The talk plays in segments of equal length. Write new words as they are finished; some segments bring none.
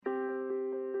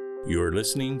You are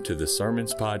listening to the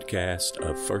Sermons Podcast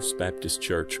of First Baptist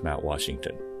Church, Mount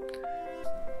Washington.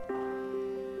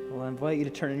 Well, I invite you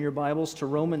to turn in your Bibles to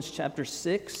Romans chapter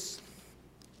 6.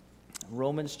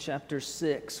 Romans chapter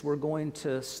 6. We're going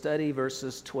to study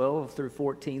verses 12 through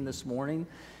 14 this morning,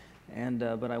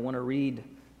 but I want to read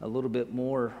a little bit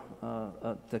more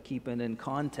to keep it in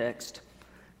context.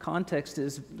 Context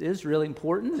is really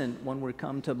important, and when we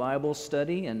come to Bible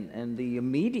study, and the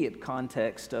immediate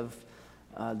context of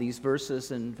these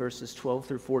verses in verses 12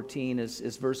 through 14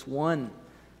 is verse 1,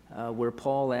 where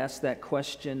Paul asked that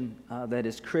question that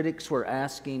his critics were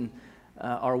asking,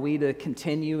 are we to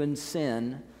continue in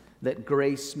sin that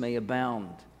grace may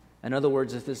abound? In other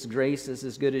words, if this grace is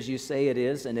as good as you say it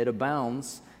is, and it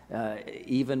abounds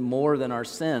even more than our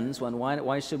sins,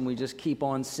 why shouldn't we just keep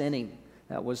on sinning?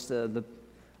 That was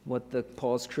what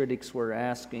Paul's critics were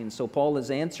asking. So Paul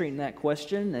is answering that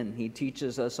question, and he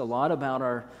teaches us a lot about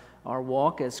our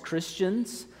walk as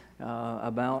Christians,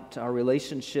 about our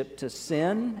relationship to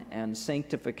sin and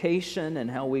sanctification, and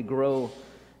how we grow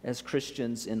as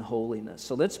Christians in holiness.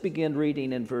 So let's begin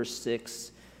reading in verse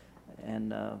 6,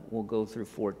 and we'll go through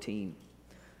 14.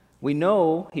 We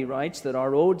know, he writes, that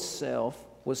our old self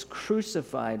was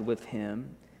crucified with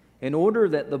him in order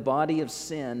that the body of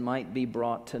sin might be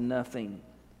brought to nothing,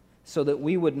 so that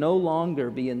we would no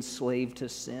longer be enslaved to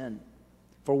sin.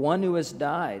 For one who has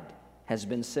died has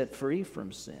been set free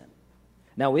from sin.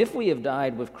 Now, if we have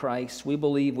died with Christ, we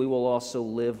believe we will also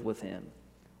live with him.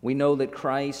 We know that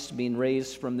Christ, being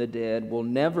raised from the dead, will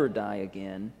never die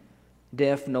again.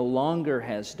 Death no longer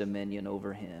has dominion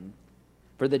over him.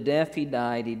 For the death he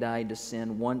died to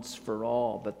sin once for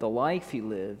all. But the life he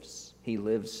lives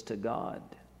to God.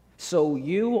 So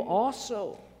you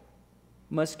also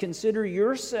must consider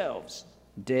yourselves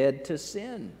dead to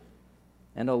sin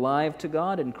and alive to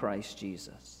God in Christ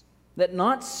Jesus. Let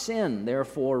not sin,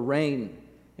 therefore, reign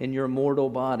in your mortal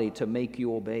body to make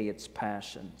you obey its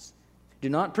passions. Do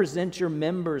not present your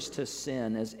members to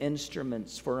sin as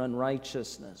instruments for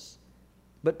unrighteousness,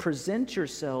 but present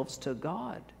yourselves to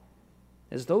God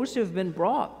as those who have been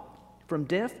brought from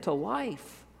death to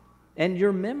life, and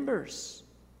your members,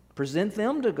 present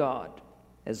them to God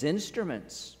as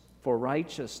instruments for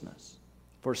righteousness.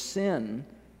 For sin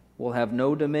will have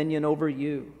no dominion over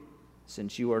you,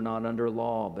 since you are not under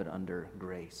law, but under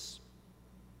grace.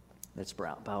 Let's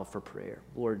bow for prayer.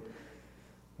 Lord,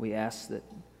 we ask that,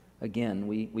 again,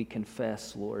 we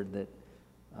confess, Lord, that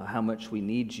how much we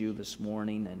need you this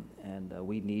morning, and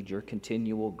we need your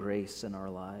continual grace in our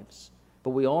lives.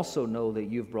 But we also know that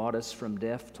you've brought us from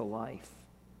death to life,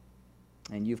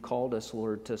 and you've called us,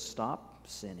 Lord, to stop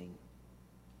sinning.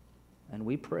 And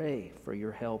we pray for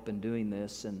your help in doing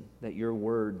this, and that your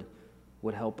word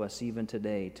would help us even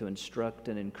today to instruct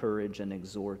and encourage and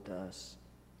exhort us.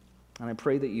 And I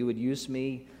pray that you would use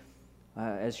me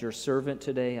as your servant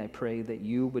today. I pray that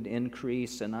you would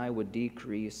increase and I would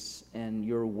decrease, and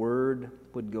your word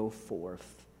would go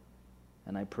forth.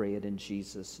 And I pray it in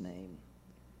Jesus' name.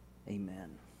 Amen.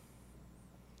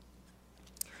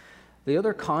 The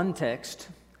other context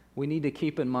we need to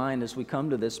keep in mind as we come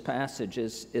to this passage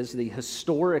is the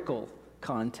historical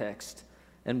context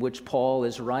in which Paul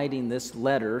is writing this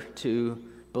letter to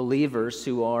believers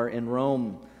who are in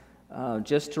Rome.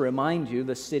 Just to remind you,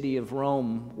 the city of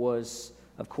Rome was,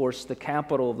 of course, the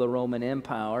capital of the Roman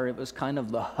Empire. It was kind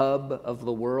of the hub of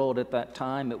the world at that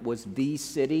time. It was the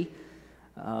city.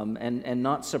 And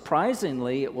not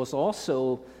surprisingly, it was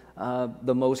also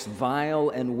the most vile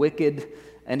and wicked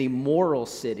and immoral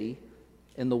city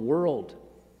in the world.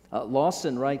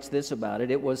 Lawson writes this about it.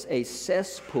 It was a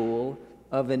cesspool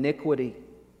of iniquity.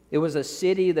 It was a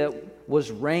city that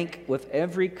was rank with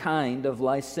every kind of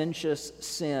licentious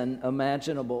sin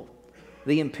imaginable.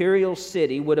 The imperial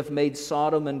city would have made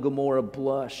Sodom and Gomorrah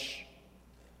blush.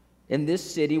 In this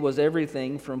city was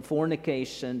everything from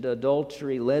fornication to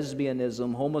adultery,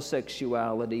 lesbianism,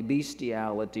 homosexuality,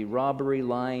 bestiality, robbery,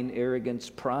 lying, arrogance,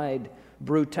 pride,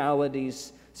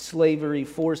 brutalities, slavery,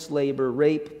 forced labor,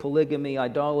 rape, polygamy,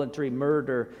 idolatry,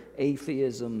 murder,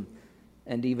 atheism,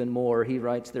 and even more. He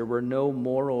writes, there were no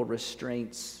moral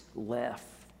restraints left.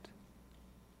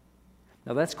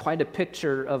 Now that's quite a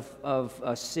picture of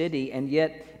a city, and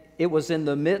yet it was in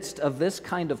the midst of this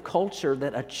kind of culture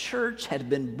that a church had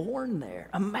been born there.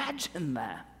 Imagine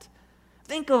that.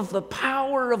 Think of the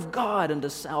power of God unto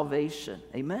salvation.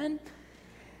 Amen?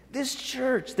 This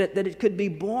church, that it could be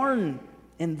born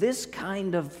in this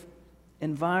kind of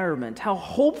environment, how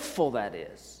hopeful that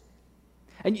is.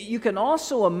 And you can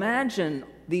also imagine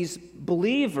these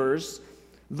believers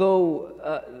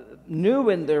though new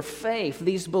in their faith,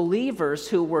 these believers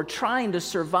who were trying to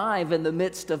survive in the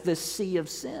midst of this sea of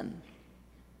sin.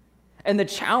 And the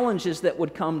challenges that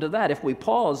would come to that. If we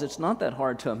pause, it's not that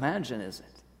hard to imagine, is it?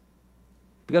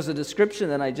 Because the description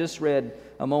that I just read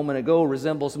a moment ago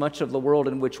resembles much of the world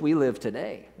in which we live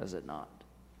today, does it not?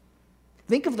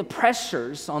 Think of the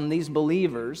pressures on these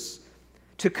believers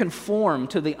to conform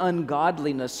to the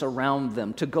ungodliness around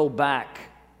them, to go back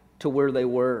to where they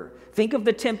were. Think of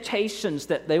the temptations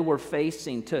that they were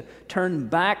facing to turn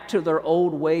back to their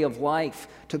old way of life,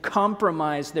 to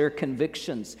compromise their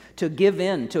convictions, to give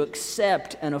in, to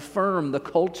accept and affirm the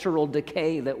cultural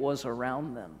decay that was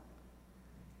around them.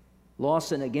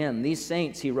 Lawson, again, these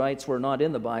saints, he writes, were not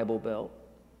in the Bible Belt.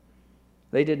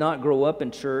 They did not grow up in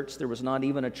church. There was not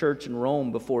even a church in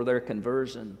Rome before their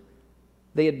conversion.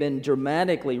 They had been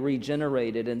dramatically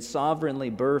regenerated and sovereignly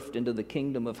birthed into the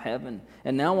kingdom of heaven.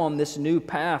 And now on this new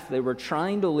path, they were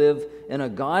trying to live in a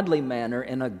godly manner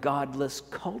in a godless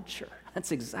culture.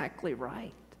 That's exactly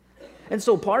right. And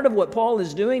so part of what Paul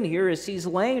is doing here is he's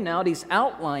laying out, he's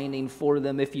outlining for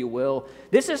them, if you will,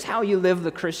 this is how you live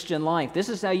the Christian life. This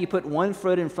is how you put one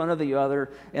foot in front of the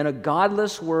other in a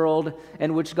godless world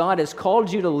in which God has called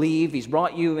you to leave. He's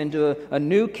brought you into a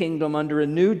new kingdom under a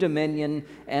new dominion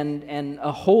and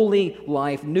a holy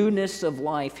life, newness of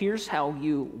life. Here's how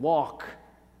you walk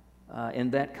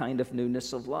in that kind of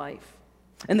newness of life.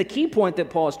 And the key point that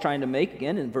Paul is trying to make,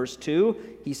 again, in verse 2,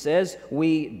 he says,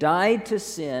 we died to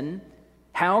sin.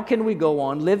 How can we go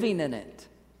on living in it?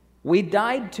 We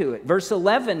died to it. Verse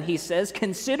 11, he says,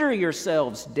 consider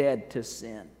yourselves dead to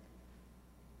sin.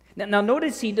 Now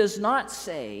notice he does not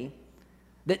say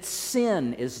that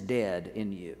sin is dead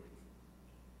in you.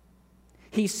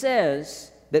 He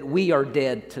says that we are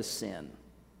dead to sin.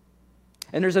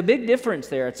 And there's a big difference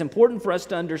there. It's important for us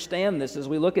to understand this as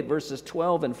we look at verses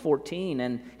 12 and 14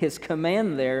 and his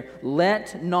command there,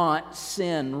 let not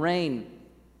sin reign.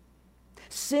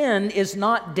 Sin is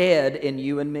not dead in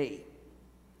you and me,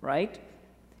 right?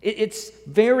 It's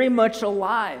very much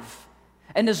alive.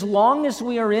 And as long as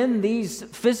we are in these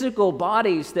physical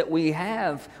bodies that we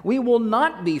have, we will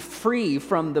not be free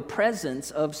from the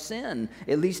presence of sin,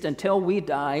 at least until we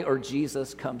die or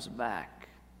Jesus comes back.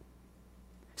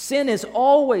 Sin is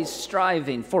always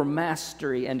striving for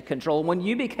mastery and control. When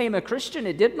you became a Christian,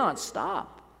 it did not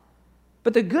stop.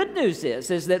 But the good news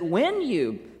is that when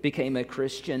you became a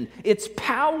Christian, its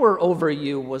power over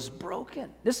you was broken.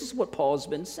 This is what Paul's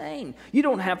been saying. You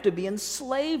don't have to be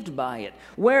enslaved by it.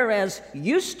 Whereas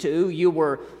used to, you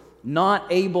were not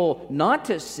able not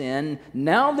to sin.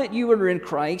 Now that you are in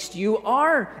Christ, you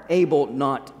are able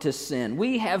not to sin.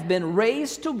 We have been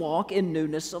raised to walk in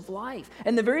newness of life.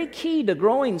 And the very key to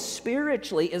growing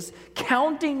spiritually is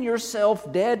counting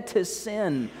yourself dead to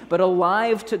sin, but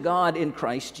alive to God in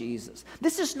Christ Jesus.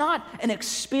 This is not an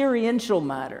experiential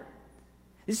matter.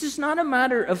 This is not a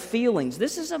matter of feelings.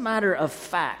 This is a matter of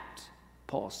fact,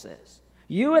 Paul says.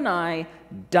 You and I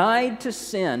died to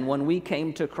sin when we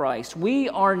came to Christ. We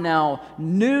are now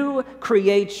new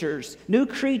creatures, new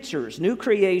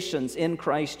creations in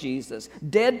Christ Jesus.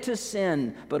 Dead to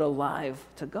sin, but alive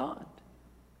to God.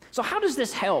 So how does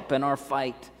this help in our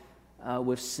fight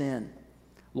with sin?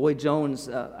 Lloyd Jones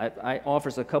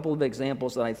offers a couple of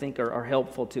examples that I think are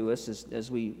helpful to us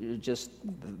as we just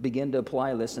begin to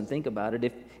apply this and think about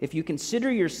it. If you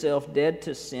consider yourself dead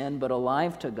to sin but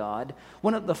alive to God,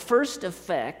 one of the first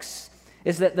effects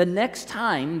is that the next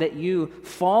time that you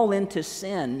fall into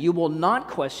sin, you will not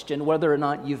question whether or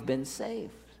not you've been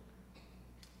saved.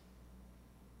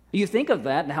 You think of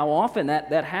that and how often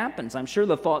that happens. I'm sure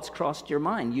the thoughts crossed your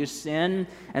mind. You sin,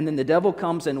 and then the devil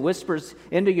comes and whispers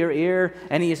into your ear,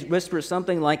 and he whispers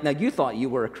something like, now you thought you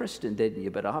were a Christian, didn't you?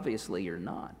 But obviously you're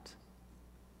not.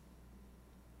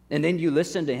 And then you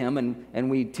listen to him, and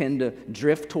we tend to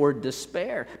drift toward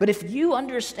despair. But if you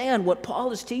understand what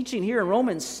Paul is teaching here in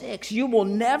Romans 6, you will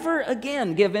never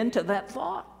again give in to that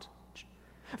thought.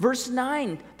 Verse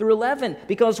 9 through 11,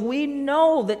 because we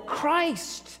know that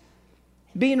Christ,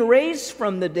 being raised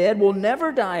from the dead, will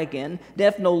never die again.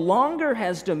 Death no longer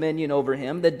has dominion over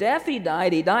him. The death he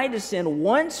died to sin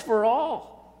once for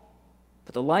all.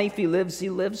 But the life he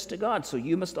lives to God. So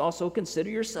you must also consider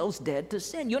yourselves dead to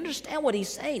sin. You understand what he's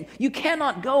saying? You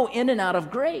cannot go in and out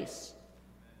of grace.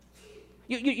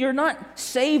 You're not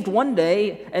saved one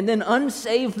day and then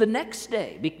unsaved the next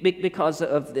day because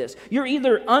of this. You're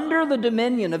either under the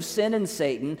dominion of sin and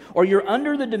Satan, or you're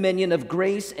under the dominion of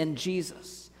grace and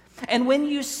Jesus. And when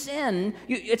you sin,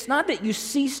 it's not that you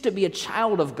cease to be a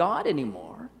child of God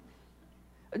anymore.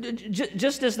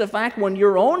 Just as the fact when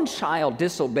your own child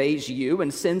disobeys you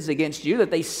and sins against you,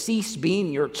 that they cease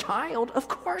being your child, of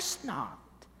course not.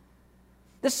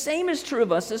 The same is true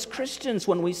of us as Christians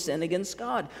when we sin against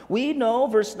God. We know,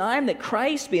 verse 9, that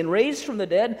Christ, being raised from the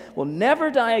dead, will never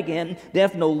die again.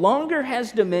 Death no longer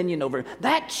has dominion over him.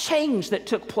 That change that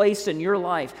took place in your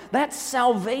life, that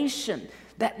salvation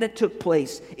that took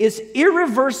place, is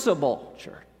irreversible,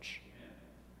 church.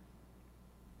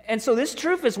 And so this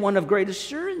truth is one of great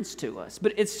assurance to us,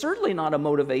 but it's certainly not a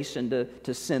motivation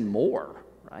to sin more,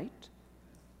 right?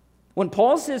 When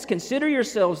Paul says, consider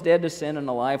yourselves dead to sin and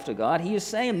alive to God, he is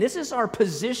saying this is our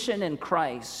position in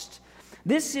Christ.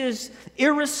 This is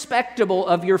irrespective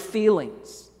of your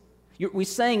feelings. We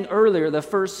sang earlier the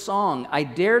first song, I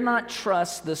dare not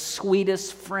trust the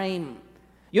sweetest frame.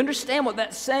 You understand what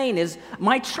that's saying is,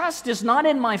 my trust is not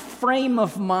in my frame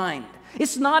of mind.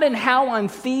 It's not in how I'm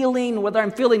feeling, whether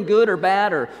I'm feeling good or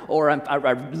bad, or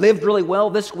I've lived really well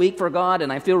this week for God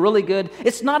and I feel really good.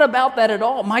 It's not about that at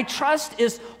all. My trust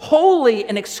is wholly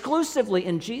and exclusively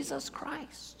in Jesus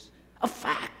Christ. A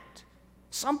fact.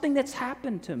 Something that's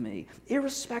happened to me,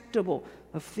 irrespective of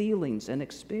feelings and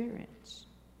experience.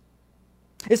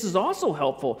 This is also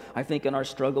helpful, I think, in our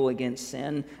struggle against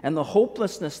sin and the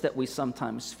hopelessness that we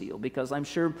sometimes feel, because I'm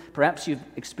sure perhaps you've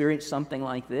experienced something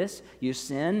like this. You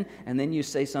sin, and then you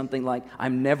say something like,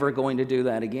 I'm never going to do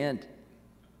that again.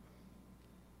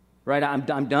 Right?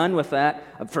 I'm done with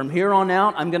that. From here on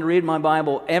out, I'm going to read my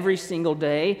Bible every single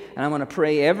day, and I'm going to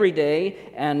pray every day,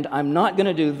 and I'm not going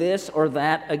to do this or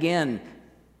that again.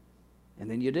 And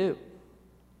then you do.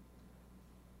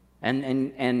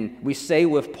 And we say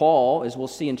with Paul, as we'll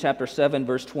see in chapter 7,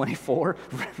 verse 24,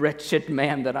 wretched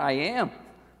man that I am.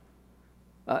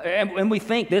 And we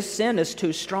think this sin is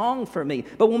too strong for me.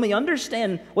 But when we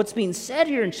understand what's being said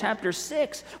here in chapter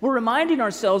 6, we're reminding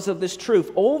ourselves of this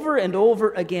truth over and over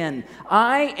again.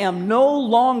 I am no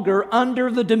longer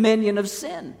under the dominion of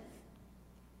sin.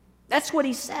 That's what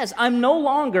he says. I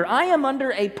am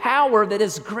under a power that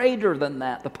is greater than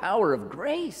that, the power of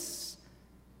grace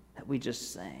that we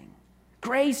just sang.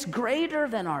 Grace greater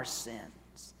than our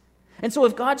sins. And so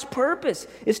if God's purpose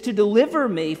is to deliver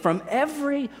me from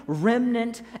every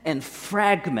remnant and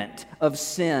fragment of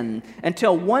sin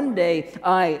until one day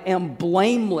I am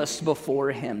blameless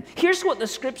before him, here's what the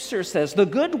scripture says. The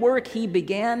good work he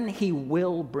began, he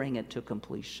will bring it to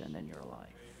completion in your life.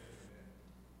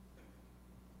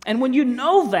 And when you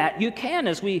know that, you can,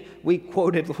 as we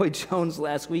quoted Lloyd Jones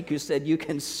last week, who said, you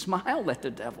can smile at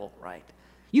the devil, right?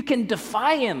 You can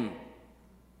defy him.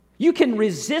 You can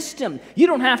resist him. You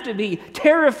don't have to be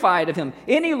terrified of him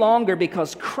any longer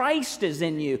because Christ is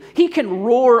in you. He can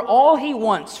roar all he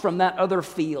wants from that other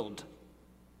field.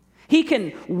 He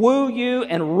can woo you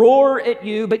and roar at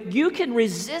you, but you can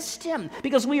resist him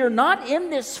because we are not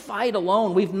in this fight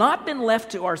alone. We've not been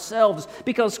left to ourselves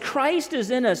because Christ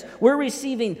is in us. We're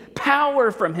receiving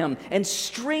power from him and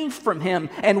strength from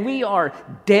him, and we are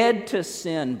dead to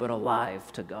sin but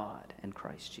alive to God in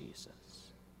Christ Jesus.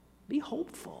 Be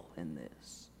hopeful in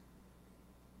this.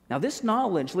 Now, this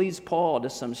knowledge leads Paul to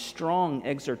some strong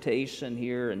exhortation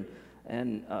here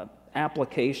and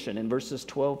application in verses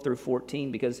 12 through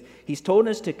 14, because he's told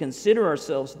us to consider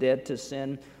ourselves dead to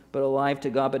sin but alive to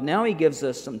God. But now he gives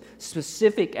us some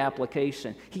specific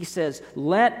application. He says,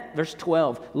 verse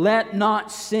 12, let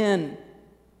not sin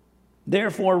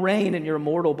therefore reign in your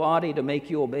mortal body to make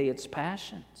you obey its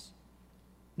passions.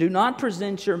 Do not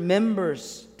present your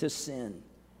members to sin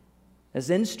as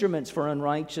instruments for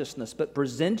unrighteousness, but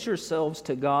present yourselves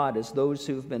to God as those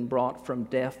who've been brought from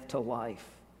death to life,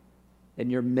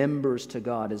 and your members to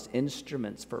God as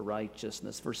instruments for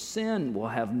righteousness. For sin will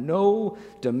have no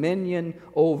dominion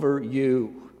over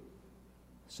you,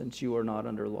 since you are not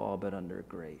under law but under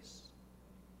grace.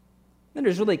 And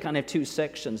there's really kind of two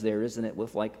sections there, isn't it,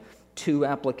 with like two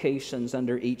applications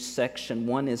under each section.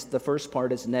 The first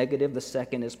part is negative, the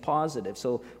second is positive.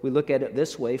 So we look at it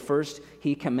this way. First,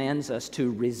 he commands us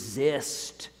to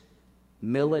resist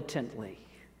militantly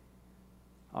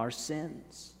our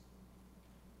sins.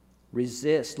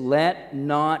 Resist. Let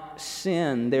not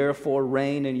sin therefore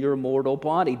reign in your mortal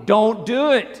body. Don't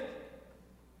do it,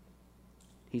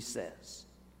 he says.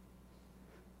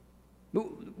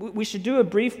 We should do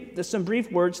some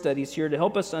brief word studies here to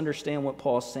help us understand what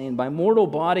Paul's saying. By mortal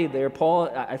body there, Paul,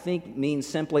 I think, means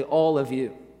simply all of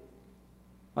you,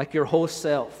 like your whole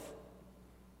self,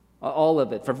 all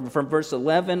of it. From verse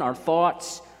 11, our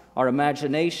thoughts, our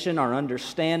imagination, our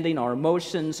understanding, our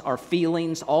emotions, our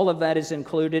feelings, all of that is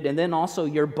included. And then also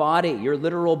your body, your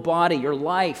literal body, your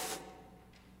life,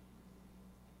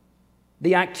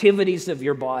 the activities of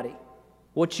your body.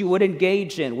 what you would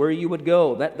engage in, where you would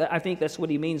go. I think that's what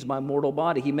he means by mortal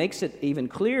body. He makes it even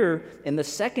clearer in the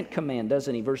second command,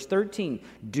 doesn't he? Verse 13,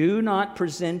 do not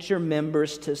present your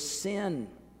members to sin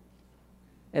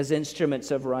as instruments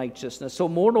of righteousness. So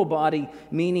mortal body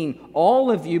meaning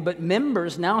all of you, but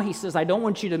members, now he says, I don't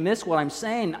want you to miss what I'm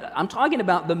saying. I'm talking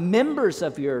about the members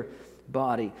of your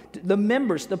body. The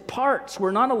members, the parts.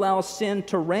 We're not allowed sin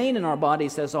to reign in our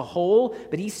bodies as a whole,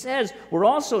 but he says we're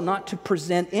also not to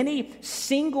present any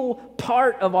single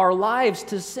part of our lives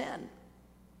to sin.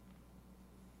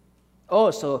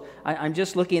 Oh, so I'm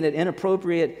just looking at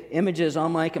inappropriate images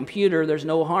on my computer. There's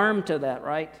no harm to that,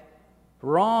 right?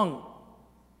 Wrong.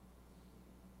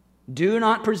 Do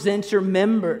not present your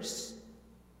members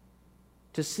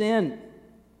to sin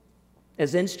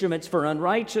as instruments for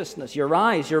unrighteousness. Your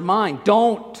eyes, your mind,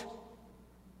 don't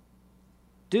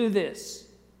do this.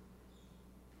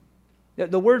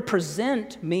 The word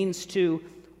present means to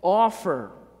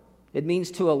offer. It means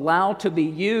to allow to be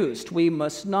used. We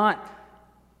must not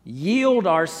yield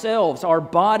ourselves, our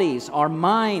bodies, our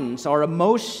minds, our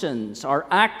emotions, our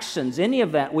actions, any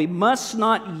of that. We must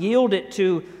not yield it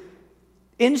to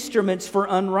instruments for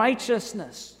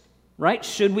unrighteousness. Right?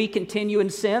 Should we continue in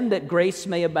sin that grace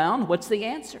may abound? What's the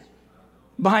answer?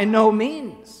 By no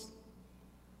means.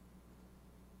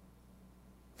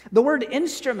 The word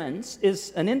instruments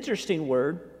is an interesting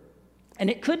word,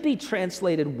 and it could be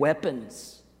translated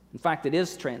weapons. In fact, it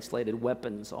is translated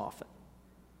weapons often.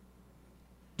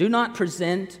 Do not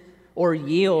present or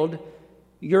yield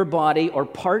your body or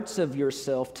parts of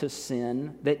yourself to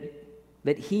sin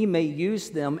that he may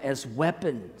use them as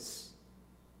weapons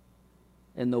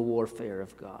in the warfare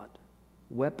of God.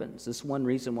 Weapons. This is one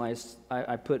reason why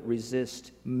I put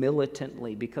resist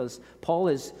militantly, because Paul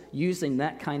is using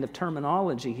that kind of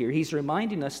terminology here. He's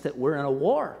reminding us that we're in a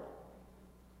war,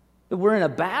 that we're in a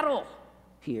battle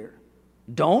here.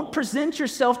 Don't present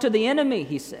yourself to the enemy,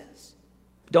 he says.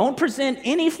 Don't present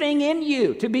anything in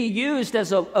you to be used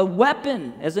as a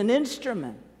weapon, as an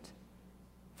instrument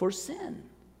for sin.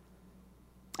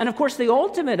 And of course, the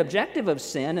ultimate objective of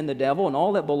sin and the devil and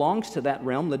all that belongs to that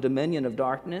realm, the dominion of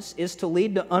darkness, is to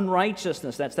lead to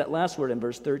unrighteousness. That's that last word in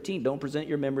verse 13. Don't present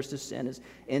your members to sin as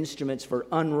instruments for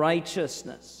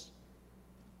unrighteousness.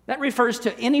 That refers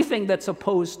to anything that's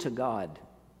opposed to God.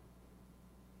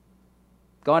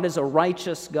 God is a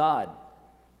righteous God.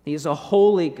 He is a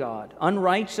holy God.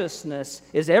 Unrighteousness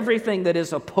is everything that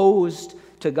is opposed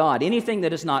to God. Anything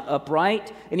that is not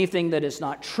upright, anything that is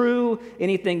not true,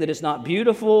 anything that is not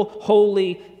beautiful,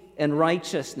 holy, and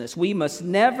righteousness. We must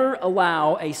never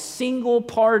allow a single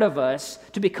part of us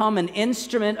to become an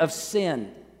instrument of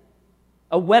sin,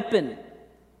 a weapon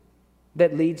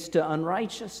that leads to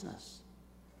unrighteousness.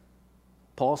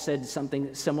 Paul said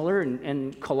something similar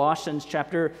in Colossians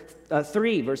chapter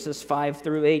 3, verses 5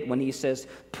 through 8, when he says,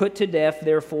 put to death,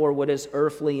 therefore, what is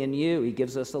earthly in you. He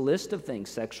gives us a list of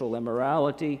things: sexual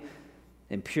immorality,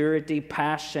 impurity,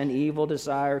 passion, evil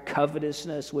desire,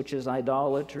 covetousness, which is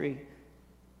idolatry.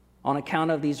 On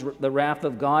account of these, the wrath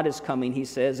of God is coming, he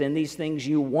says, in these things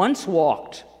you once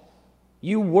walked.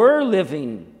 You were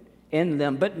living in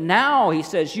them. But now, he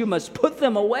says, you must put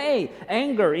them away.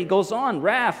 Anger, he goes on,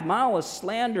 wrath, malice,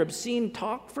 slander, obscene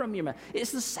talk from your mouth.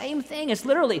 It's the same thing. It's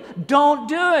literally, don't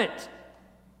do it.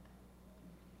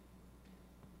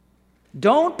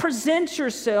 Don't present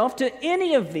yourself to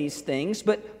any of these things,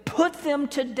 but put them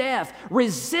to death.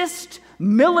 Resist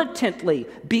militantly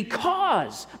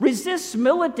because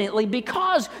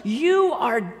you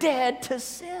are dead to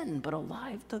sin, but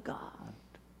alive to God.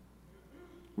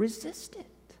 Resist it.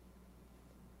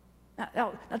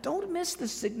 Now, don't miss the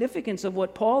significance of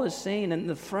what Paul is saying and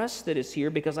the thrust that is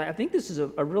here, because I think this is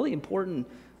a really important,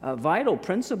 vital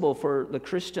principle for the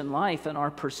Christian life and our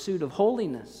pursuit of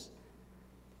holiness.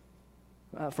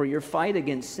 For your fight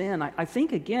against sin, I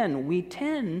think, again, we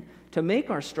tend to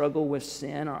make our struggle with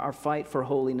sin, our fight for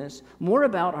holiness, more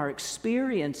about our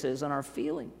experiences and our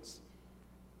feelings.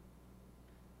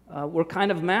 We're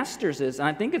kind of masters is, and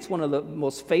I think it's one of the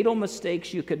most fatal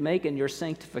mistakes you could make in your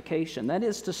sanctification. That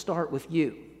is to start with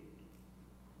you.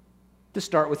 To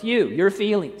start with you, your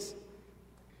feelings,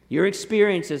 your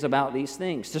experiences about these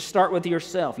things. To start with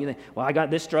yourself. You think, well, I got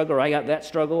this struggle, or I got that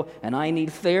struggle, and I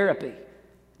need therapy.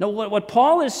 No, what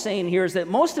Paul is saying here is that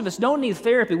most of us don't need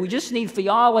therapy. We just need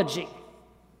theology.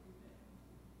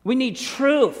 We need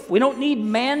truth. We don't need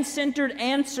man-centered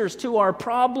answers to our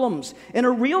problems. In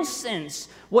a real sense,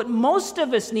 what most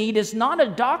of us need is not a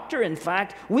doctor, in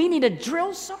fact. We need a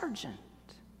drill sergeant.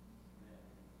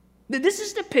 This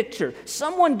is the picture.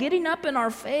 Someone getting up in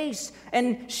our face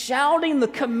and shouting the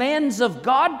commands of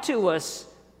God to us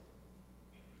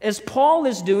as Paul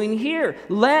is doing here.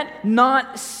 Let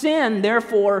not sin,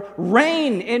 therefore,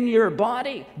 reign in your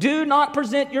body. Do not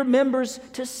present your members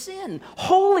to sin.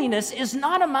 Holiness is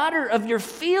not a matter of your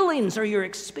feelings or your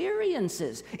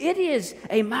experiences. It is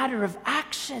a matter of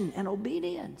action and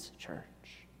obedience, church.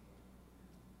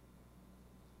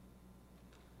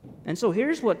 And so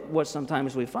here's what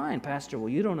sometimes we find, Pastor, well,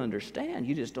 you don't understand.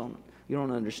 You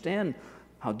don't understand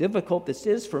how difficult this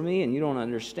is for me, and you don't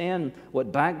understand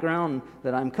what background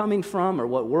that I'm coming from or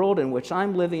what world in which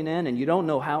I'm living in, and you don't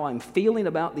know how I'm feeling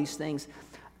about these things.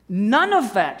 None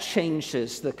of that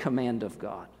changes the command of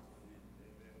God.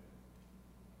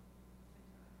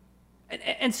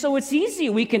 And so it's easy.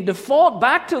 We can default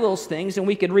back to those things, and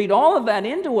we can read all of that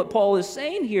into what Paul is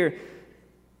saying here.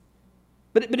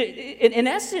 But in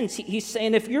essence, he's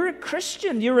saying if you're a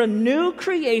Christian, you're a new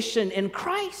creation in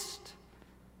Christ.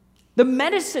 The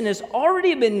medicine has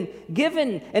already been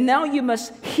given, and now you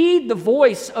must heed the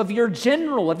voice of your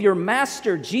general, of your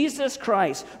master, Jesus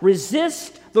Christ.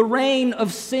 Resist the reign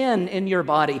of sin in your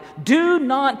body. Do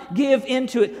not give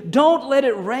into it. Don't let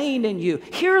it reign in you.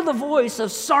 Hear the voice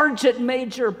of Sergeant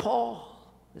Major Paul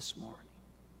this morning.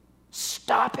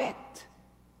 Stop it,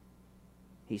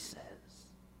 he says.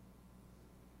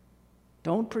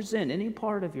 Don't present any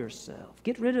part of yourself.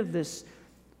 Get rid of this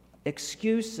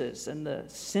excuses and the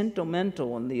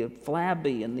sentimental and the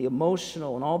flabby and the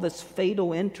emotional and all this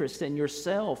fatal interest in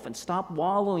yourself, and stop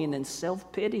wallowing in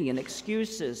self-pity and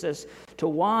excuses as to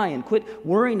why, and quit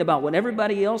worrying about what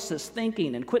everybody else is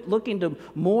thinking, and quit looking to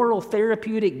moral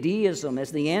therapeutic deism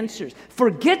as the answers.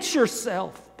 Forget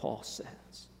yourself, Paul says.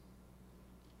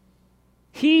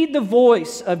 Heed the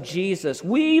voice of Jesus.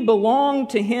 We belong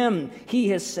to him. He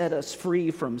has set us free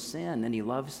from sin, and he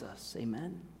loves us.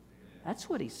 Amen. That's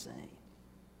what he's saying.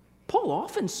 Paul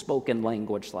often spoke in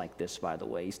language like this, by the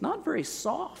way. He's not very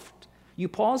soft. You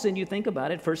pause and you think about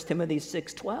it. 1 Timothy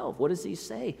 6:12. What does he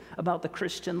say about the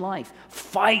Christian life?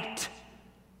 Fight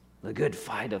the good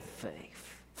fight of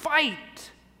faith.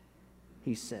 Fight,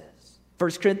 he says.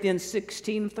 1 Corinthians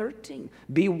 16:13.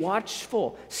 Be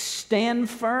watchful. Stand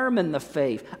firm in the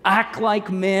faith. Act like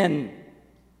men.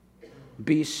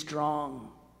 Be strong.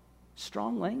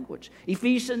 Strong language.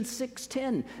 Ephesians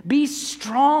 6:10. Be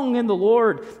strong in the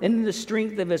Lord and in the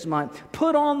strength of his might.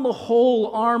 Put on the whole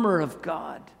armor of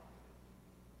God.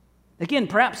 Again,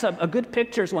 perhaps a good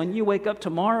picture is when you wake up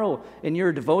tomorrow in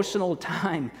your devotional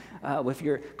time with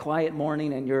your quiet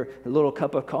morning and your little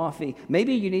cup of coffee.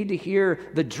 Maybe you need to hear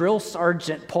the drill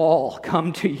sergeant Paul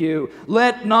come to you.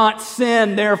 Let not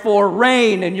sin, therefore,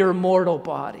 reign in your mortal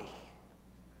body.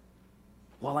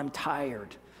 While I'm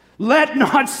tired, let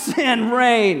not sin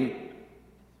reign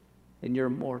in your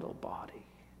mortal body.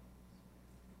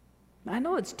 I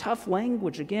know it's tough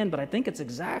language again, but I think it's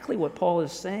exactly what Paul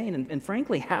is saying, and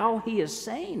frankly, how he is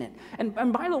saying it.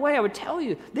 And by the way, I would tell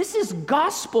you, this is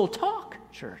gospel talk,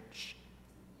 church.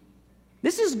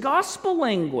 This is gospel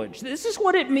language. This is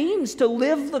what it means to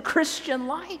live the Christian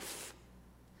life.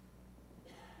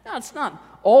 Now, it's not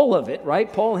all of it,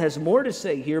 right? Paul has more to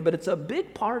say here, but it's a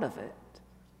big part of it.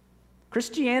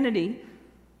 Christianity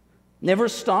never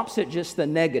stops at just the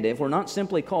negative. We're not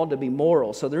simply called to be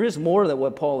moral. So there is more than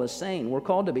what Paul is saying. We're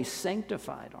called to be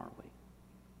sanctified, aren't we?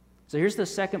 So here's the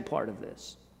second part of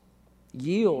this.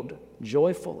 Yield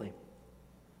joyfully.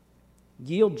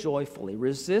 Yield joyfully.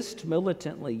 Resist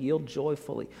militantly. Yield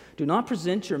joyfully. Do not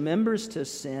present your members to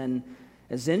sin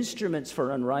as instruments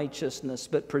for unrighteousness,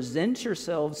 but present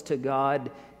yourselves to God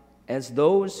as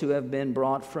those who have been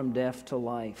brought from death to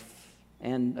life.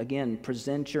 And again,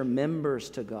 present your members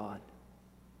to God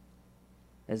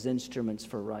as instruments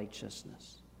for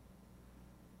righteousness.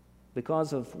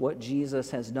 Because of what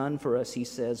Jesus has done for us, he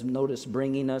says, notice,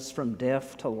 bringing us from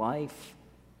death to life,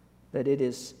 that it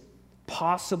is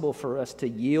possible for us to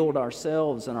yield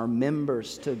ourselves and our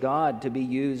members to God to be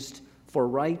used for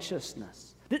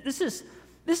righteousness. This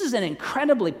is an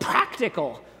incredibly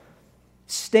practical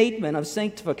statement of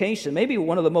sanctification, maybe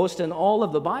one of the most in all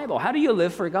of the Bible. How do you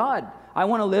live for God? I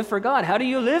want to live for God. How do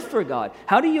you live for God?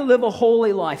 How do you live a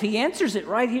holy life? He answers it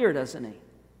right here, doesn't he?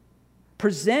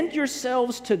 Present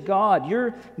yourselves to God,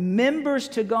 your members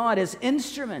to God as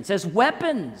instruments, as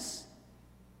weapons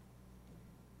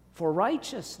for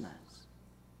righteousness.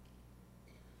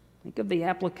 Think of the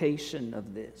application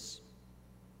of this.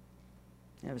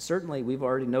 Now, certainly, we've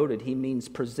already noted he means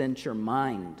present your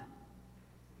mind,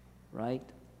 right?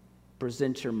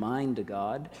 Present your mind to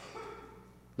God.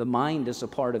 The mind is a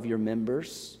part of your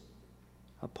members,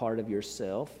 a part of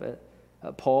yourself.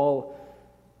 Paul,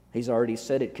 he's already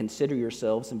said it, consider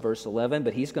yourselves in verse 11,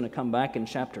 but he's going to come back in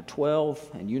chapter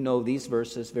 12, and you know these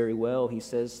verses very well. He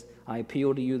says, I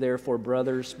appeal to you, therefore,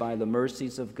 brothers, by the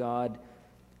mercies of God,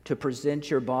 to present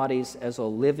your bodies as a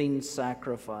living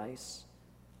sacrifice,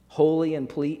 holy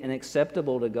and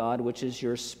acceptable to God, which is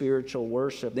your spiritual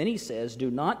worship. Then he says,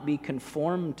 do not be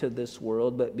conformed to this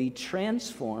world, but be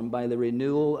transformed by the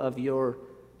renewal of your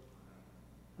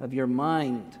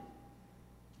mind,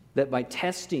 that by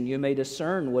testing you may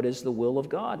discern what is the will of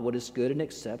God, what is good and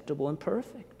acceptable and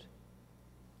perfect.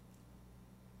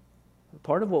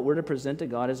 Part of what we're to present to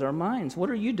God is our minds. What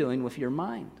are you doing with your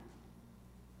mind?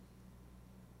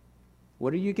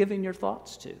 What are you giving your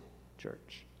thoughts to,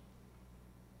 church?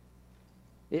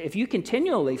 If you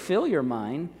continually fill your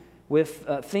mind with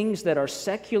things that are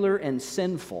secular and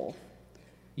sinful,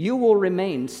 you will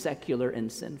remain secular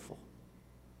and sinful.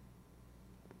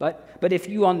 But if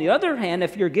you, on the other hand,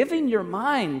 if you're giving your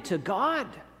mind to God,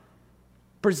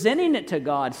 presenting it to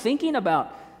God, thinking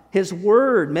about His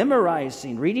Word,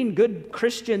 memorizing, reading good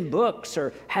Christian books,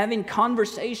 or having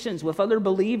conversations with other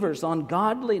believers on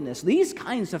godliness, these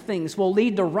kinds of things will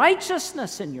lead to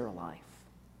righteousness in your life.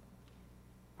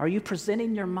 Are you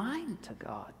presenting your mind to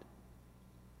God?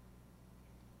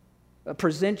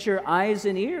 Present your eyes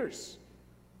and ears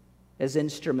as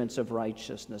instruments of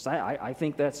righteousness. I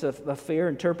think that's a fair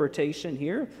interpretation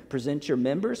here. Present your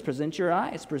members, present your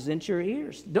eyes, present your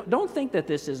ears. Don't think that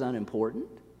this is unimportant.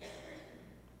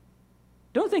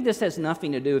 Don't think this has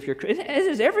nothing to do with it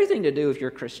has everything to do with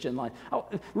your Christian life.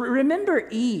 Remember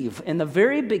Eve in the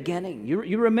very beginning.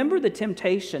 You remember the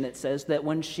temptation. It says that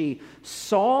when she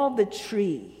saw the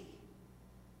tree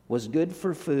was good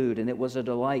for food and it was a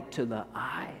delight to the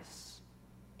eyes,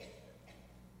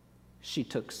 she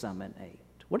took some and ate.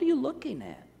 What are you looking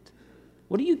at?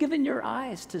 What are you giving your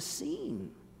eyes to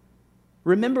seeing?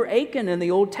 Remember Achan in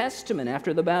the Old Testament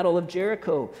after the battle of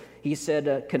Jericho. He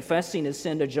said, confessing his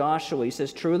sin to Joshua, he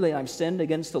says, truly I've sinned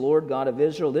against the Lord God of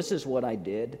Israel. This is what I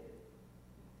did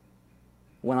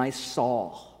when I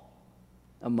saw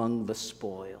among the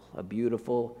spoil a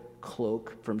beautiful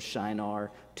cloak from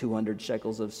Shinar, 200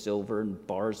 shekels of silver and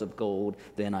bars of gold.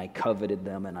 Then I coveted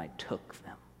them and I took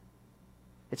them.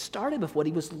 It started with what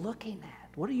he was looking at.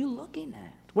 What are you looking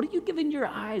at? What are you giving your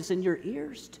eyes and your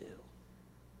ears to?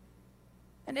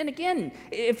 And then again,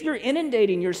 if you're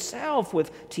inundating yourself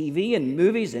with TV and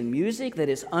movies and music that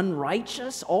is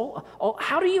unrighteous,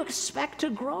 how do you expect to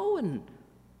grow in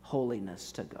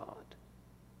holiness to God?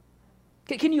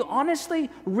 Can you honestly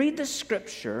read the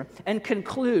Scripture and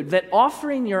conclude that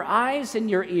offering your eyes and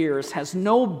your ears has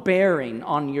no bearing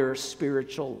on your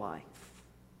spiritual life?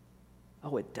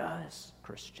 Oh, it does,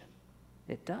 Christian.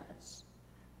 It does.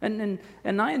 And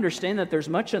I understand that there's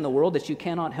much in the world that you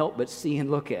cannot help but see and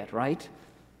look at, right?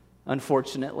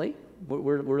 Unfortunately,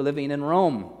 we're living in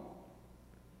Rome.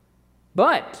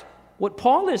 But what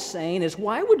Paul is saying is,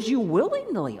 why would you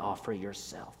willingly offer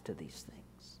yourself to these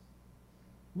things?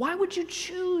 Why would you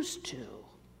choose to?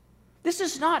 This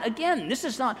is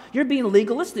not, you're being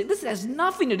legalistic. This has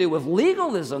nothing to do with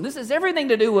legalism. This has everything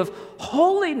to do with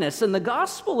holiness and the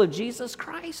gospel of Jesus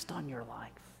Christ on your life.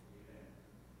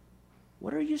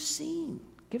 What are you seeing,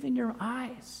 giving your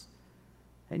eyes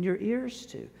and your ears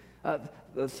to?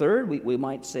 The third, we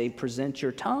might say, present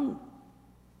your tongue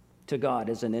to God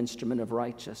as an instrument of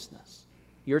righteousness.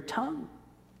 Your tongue.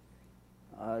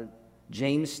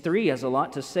 James 3 has a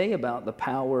lot to say about the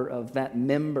power of that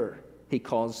member he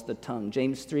calls the tongue.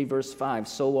 James 3 verse 5,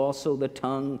 so also the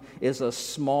tongue is a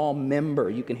small member.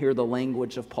 You can hear the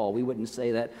language of Paul. We wouldn't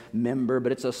say that member,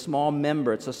 but it's a small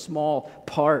member. It's a small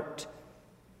part.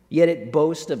 Yet it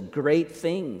boasts of great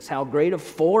things. How great a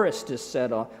forest is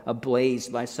set ablaze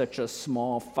by such a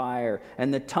small fire.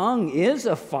 And the tongue is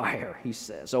a fire, he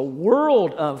says. A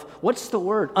world of, what's the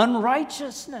word?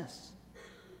 Unrighteousness.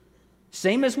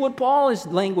 Same as what Paul's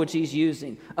language he's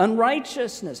using.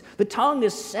 Unrighteousness. The tongue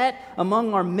is set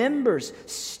among our members,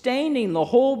 staining the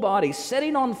whole body,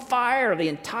 setting on fire the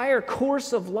entire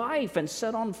course of life, and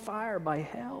set on fire by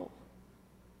hell.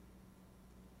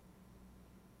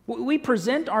 We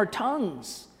present our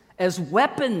tongues as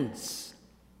weapons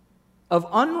of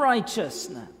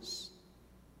unrighteousness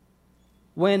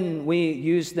when we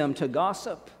use them to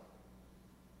gossip,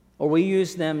 or we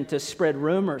use them to spread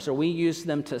rumors, or we use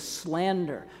them to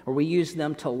slander, or we use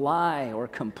them to lie or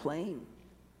complain.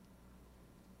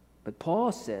 But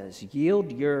Paul says,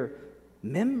 yield your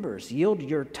members, yield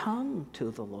your tongue to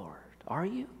the Lord. Are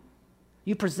you?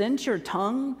 You present your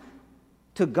tongue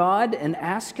to God and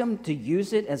ask Him to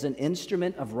use it as an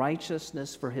instrument of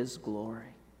righteousness for His glory?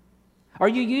 Are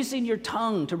you using your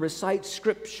tongue to recite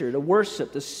Scripture, to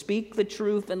worship, to speak the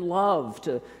truth in love,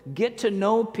 to get to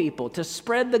know people, to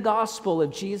spread the gospel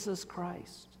of Jesus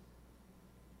Christ?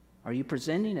 Are you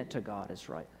presenting it to God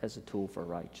as a tool for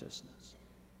righteousness?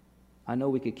 I know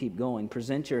we could keep going.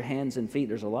 Present your hands and feet.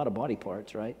 There's a lot of body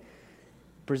parts, right?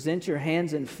 Present your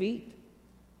hands and feet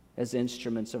as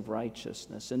instruments of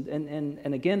righteousness.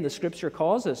 And again, the Scripture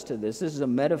calls us to this. This is a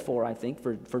metaphor, I think,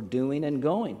 for doing and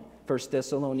going. 1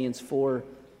 Thessalonians 4,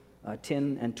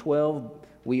 10 and 12.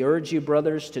 We urge you,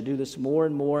 brothers, to do this more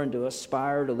and more and to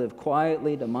aspire to live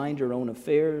quietly, to mind your own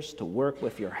affairs, to work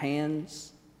with your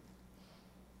hands,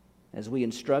 as we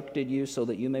instructed you, so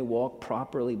that you may walk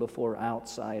properly before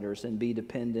outsiders and be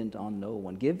dependent on no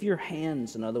one. Give your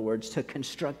hands, in other words, to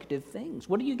constructive things.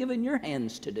 What are you giving your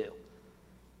hands to do?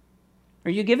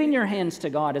 Are you giving your hands to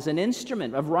God as an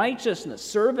instrument of righteousness,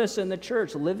 service in the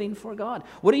church, living for God?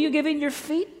 What are you giving your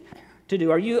feet to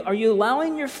do? Are you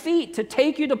allowing your feet to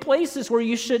take you to places where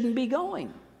you shouldn't be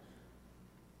going?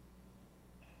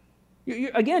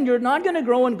 Again, you're not going to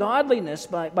grow in godliness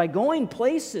by going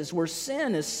places where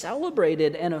sin is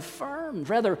celebrated and affirmed.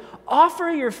 Rather, offer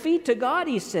your feet to God,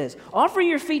 he says. Offer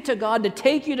your feet to God to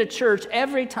take you to church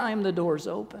every time the door's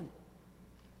open.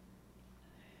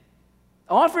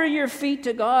 Offer your feet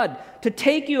to God to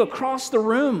take you across the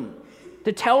room,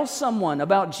 to tell someone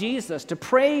about Jesus, to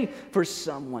pray for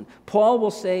someone. Paul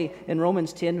will say in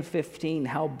Romans 10:15,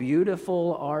 how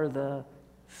beautiful are the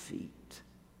feet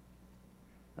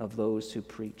of those who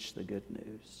preach the good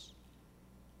news.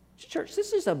 Church,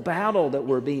 this is a battle that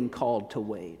we're being called to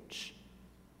wage.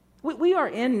 We are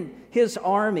in his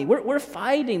army. We're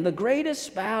fighting the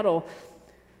greatest battle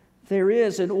there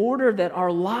is in order that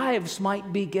our lives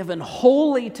might be given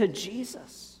wholly to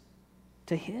Jesus,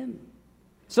 to him,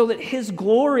 so that his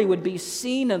glory would be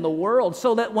seen in the world,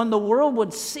 so that when the world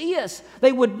would see us,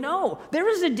 they would know there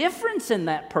is a difference in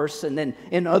that person than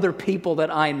in other people that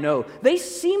I know. They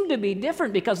seem to be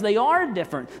different because they are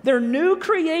different. They're new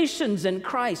creations in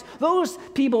Christ. Those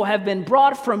people have been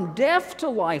brought from death to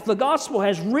life. The gospel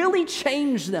has really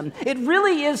changed them. It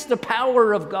really is the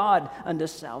power of God unto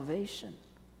salvation.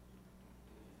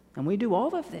 And we do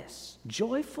all of this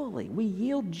joyfully. We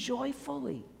yield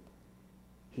joyfully,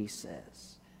 he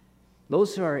says.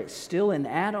 Those who are still in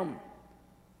Adam,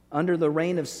 under the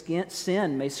reign of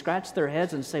sin, may scratch their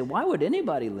heads and say, why would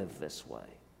anybody live this way?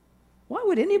 Why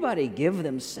would anybody give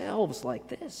themselves like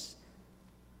this?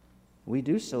 We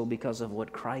do so because of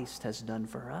what Christ has done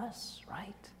for us,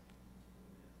 right?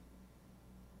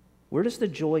 Where does the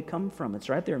joy come from? It's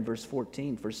right there in verse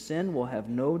 14. For sin will have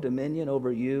no dominion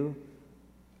over you,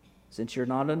 since you're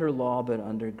not under law but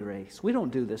under grace. We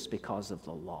don't do this because of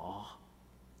the law.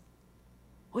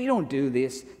 We don't do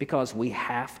this because we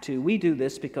have to. We do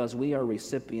this because we are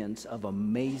recipients of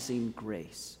amazing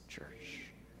grace, church.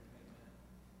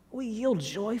 We yield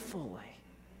joyfully.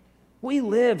 We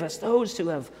live as those who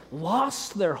have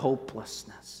lost their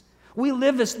hopelessness. We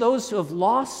live as those who have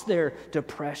lost their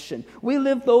depression. We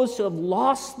live those who have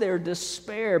lost their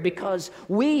despair because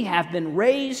we have been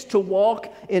raised to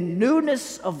walk in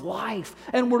newness of life.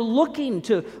 And we're looking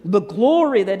to the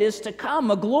glory that is to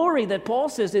come, a glory that Paul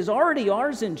says is already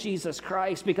ours in Jesus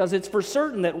Christ, because it's for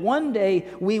certain that one day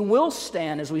we will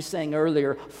stand, as we sang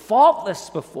earlier, faultless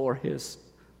before his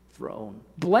throne,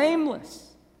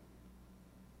 blameless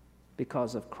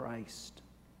because of Christ.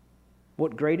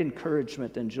 What great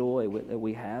encouragement and joy that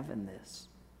we have in this.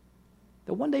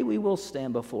 That one day we will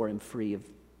stand before him free of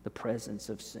the presence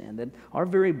of sin. That our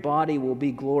very body will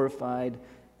be glorified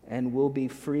and will be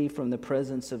free from the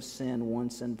presence of sin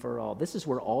once and for all. This is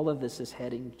where all of this is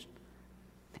heading.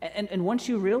 And once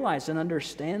you realize and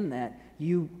understand that,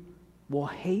 you will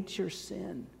hate your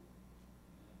sin.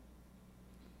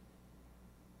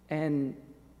 And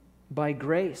by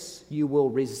grace, you will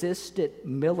resist it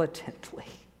militantly.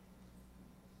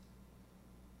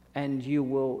 And you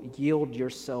will yield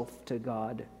yourself to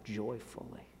God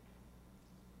joyfully.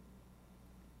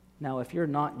 Now, if you're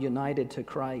not united to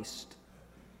Christ,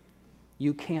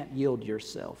 you can't yield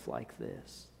yourself like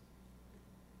this.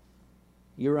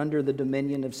 You're under the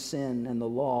dominion of sin and the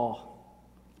law.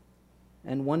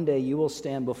 And one day you will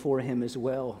stand before him as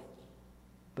well,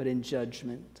 but in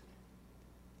judgment.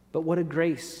 But what a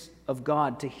grace of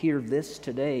God to hear this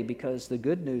today, because the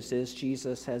good news is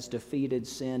Jesus has defeated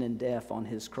sin and death on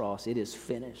his cross. It is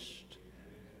finished.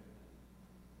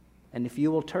 And if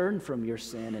you will turn from your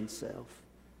sin and self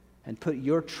and put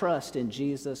your trust in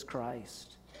Jesus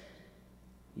Christ,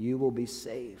 you will be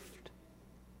saved.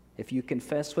 If you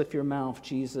confess with your mouth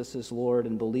Jesus is Lord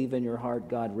and believe in your heart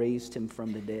God raised him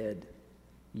from the dead,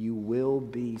 you will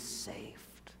be saved.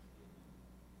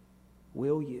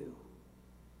 Will you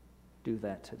do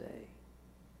that today?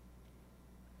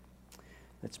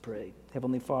 Let's pray.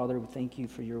 Heavenly Father, we thank you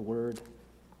for your word.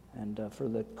 and for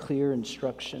the clear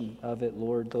instruction of it,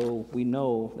 Lord, though we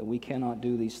know that we cannot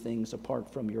do these things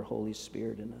apart from your Holy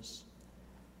Spirit in us.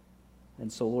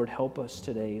 And so, Lord, help us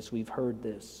today as we've heard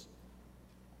this,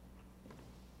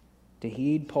 to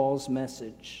heed Paul's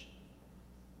message,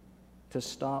 to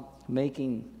stop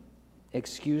making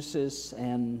excuses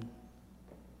and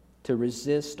to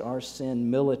resist our sin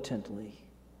militantly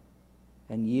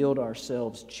and yield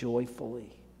ourselves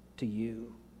joyfully to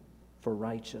you for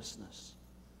righteousness.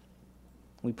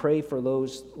 We pray for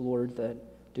those, Lord, that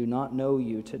do not know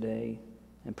you today,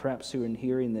 and perhaps who in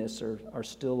hearing this are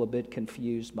still a bit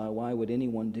confused by why would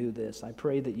anyone do this. I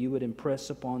pray that you would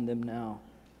impress upon them now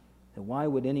that why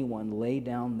would anyone lay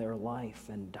down their life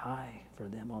and die for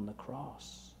them on the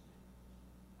cross?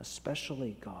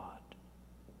 Especially God,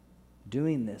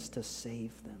 doing this to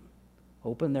save them.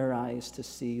 Open their eyes to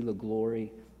see the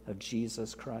glory of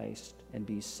Jesus Christ and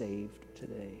be saved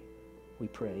today. We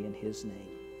pray in his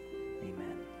name.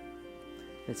 Amen.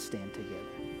 Let's stand together.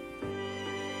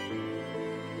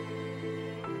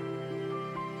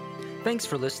 Thanks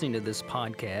for listening to this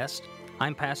podcast.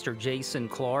 I'm Pastor Jason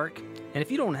Clark, and if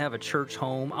you don't have a church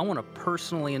home, I want to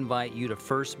personally invite you to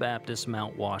First Baptist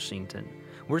Mount Washington.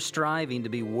 We're striving to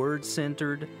be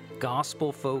word-centered,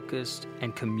 gospel-focused,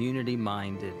 and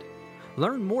community-minded.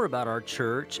 Learn more about our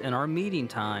church and our meeting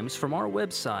times from our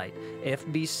website,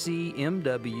 fbcmw.org.